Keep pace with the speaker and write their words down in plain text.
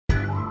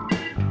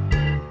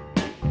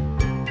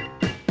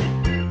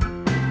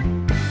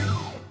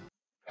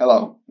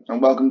Hello,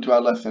 and welcome to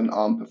our lesson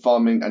on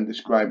performing and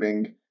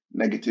describing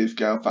negative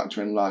scale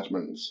factor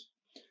enlargements.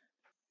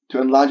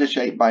 To enlarge a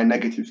shape by a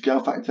negative scale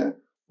factor,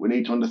 we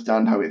need to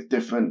understand how it's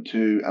different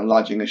to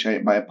enlarging a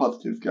shape by a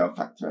positive scale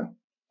factor.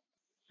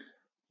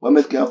 When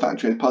the scale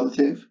factor is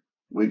positive,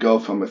 we go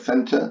from the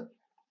center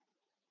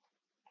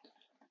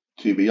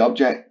to the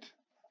object,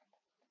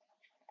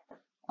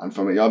 and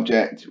from the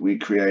object we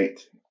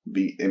create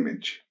the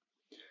image.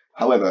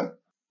 However,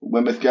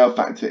 when the scale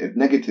factor is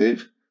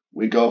negative,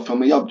 we go from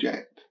the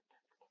object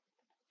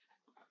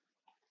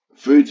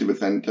through to the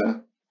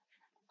center,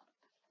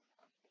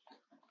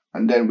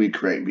 and then we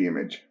create the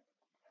image.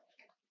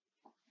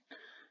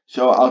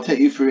 So I'll take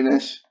you through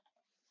this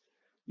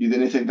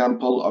using this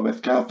example of a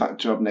scale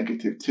factor of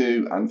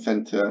 -2 and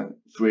center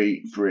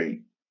 3,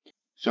 3.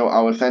 So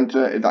our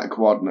center is at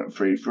coordinate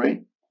 3,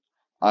 3,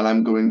 and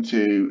I'm going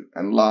to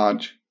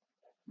enlarge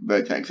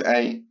vertex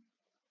A,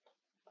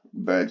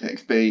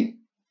 vertex B,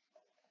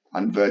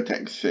 and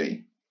vertex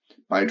C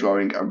by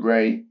drawing a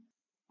ray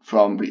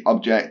from the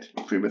object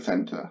through the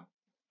center.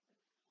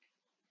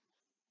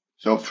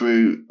 So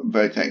through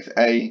vertex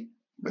A,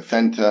 the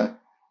center,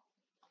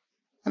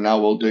 and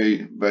now we'll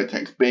do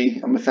vertex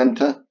B and the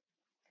center,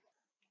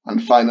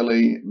 and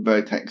finally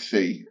vertex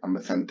C and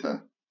the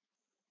center.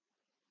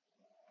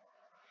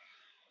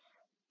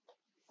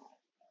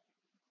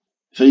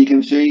 So you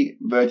can see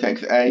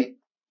vertex A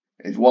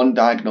is one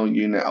diagonal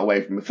unit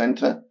away from the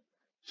center,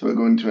 so we're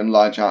going to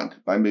enlarge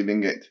that by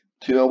moving it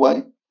 2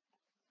 away.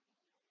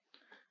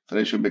 So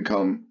this should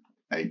become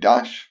a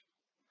dash.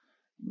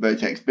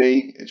 Vertex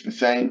B is the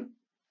same,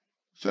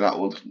 so that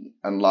will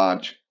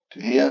enlarge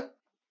to here.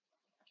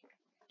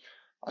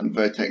 And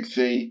vertex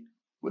C,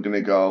 we're going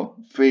to go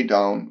 3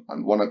 down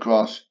and 1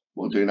 across.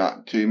 We'll do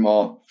that 2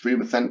 more through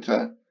the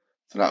center,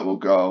 so that will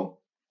go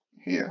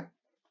here.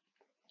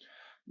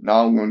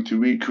 Now I'm going to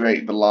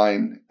recreate the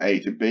line A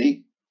to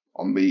B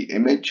on the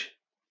image.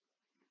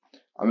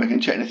 And we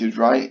can check this is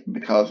right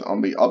because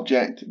on the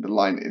object the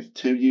line is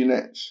 2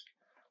 units,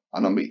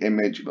 and on the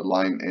image the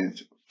line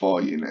is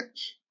 4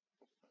 units.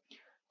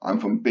 And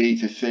from B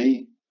to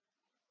C,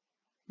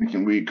 we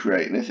can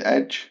recreate this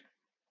edge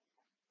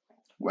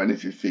where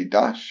this is C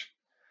dash,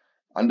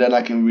 and then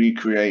I can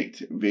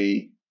recreate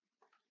the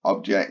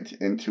object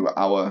into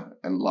our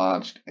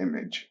enlarged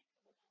image.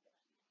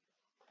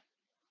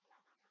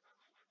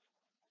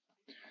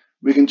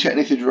 We can check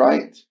this is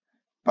right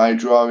by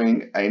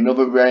drawing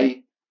another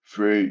ray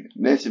through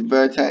this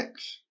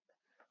vertex,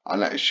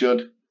 and that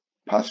should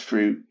pass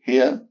through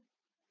here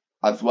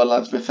as well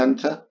as the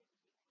center.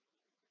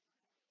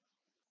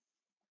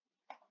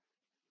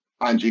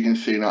 And you can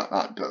see that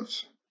that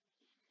does.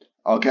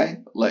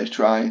 Okay, let's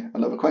try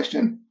another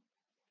question.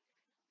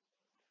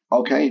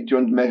 Okay, do you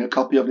want to make a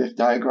copy of this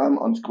diagram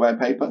on square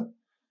paper?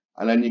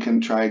 And then you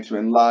can try to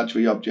enlarge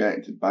the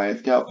object by a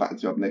scale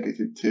factor of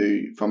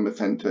 -2 from the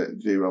center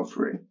 0,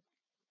 3.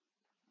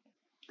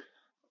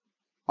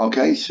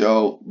 Okay,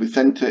 so the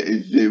center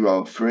is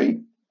 0,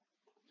 3.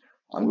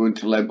 I'm going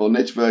to label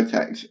this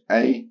vertex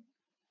A,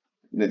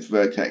 this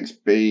vertex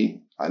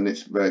B, and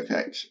this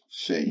vertex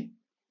C.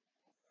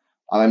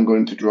 And I'm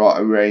going to draw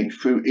a ray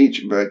through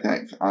each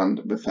vertex and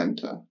the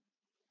center.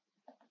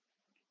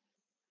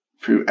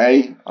 Through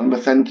A and the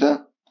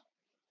center,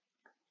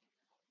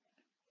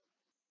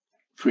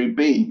 through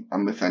B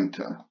and the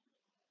center,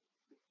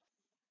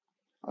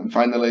 and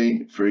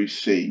finally through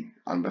C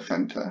and the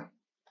center.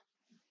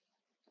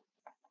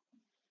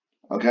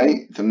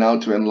 Okay, so now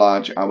to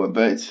enlarge our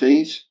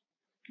vertices,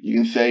 you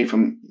can see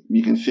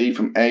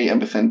from A and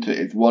the center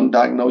is one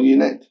diagonal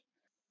unit.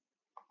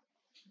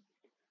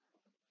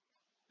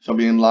 So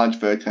the enlarged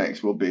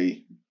vertex will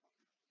be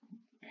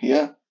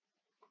here,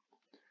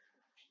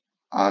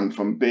 and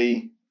from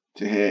B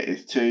to here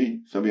is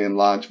 2, so the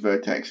enlarged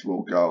vertex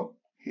will go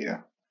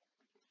here.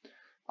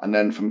 And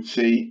then from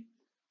C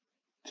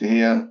to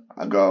here,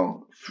 I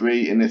go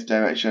 3 in this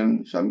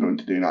direction, so I'm going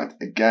to do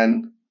that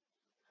again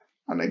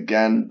and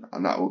again,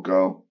 and that will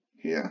go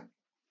here.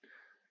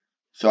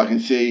 So I can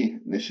see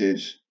this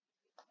is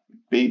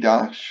B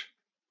dash,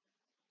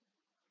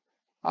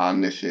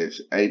 and this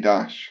is A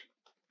dash,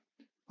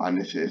 and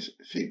this is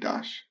C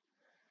dash.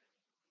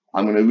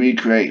 I'm going to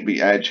recreate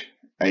the edge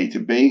A to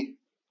B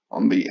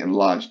on the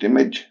enlarged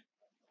image,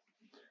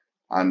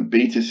 and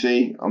B to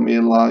C on the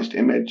enlarged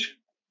image,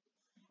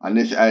 and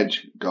this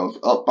edge goes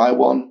up by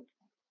 1,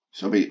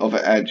 so the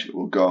other edge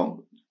will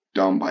go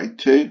down by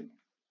 2,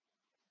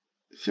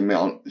 same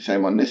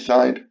on this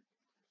side,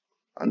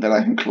 and then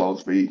I can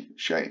close the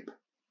shape.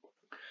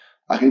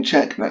 I can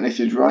check that this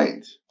is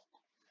right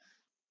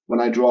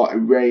when I draw a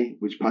ray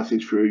which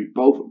passes through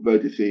both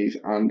vertices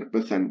and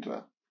the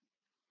center.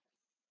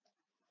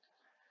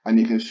 And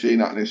you can see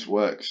that this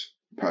works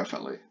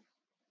perfectly.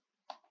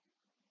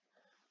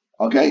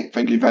 Okay,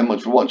 thank you very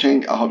much for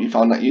watching. I hope you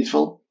found that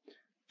useful.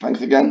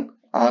 Thanks again,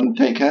 and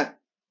take care.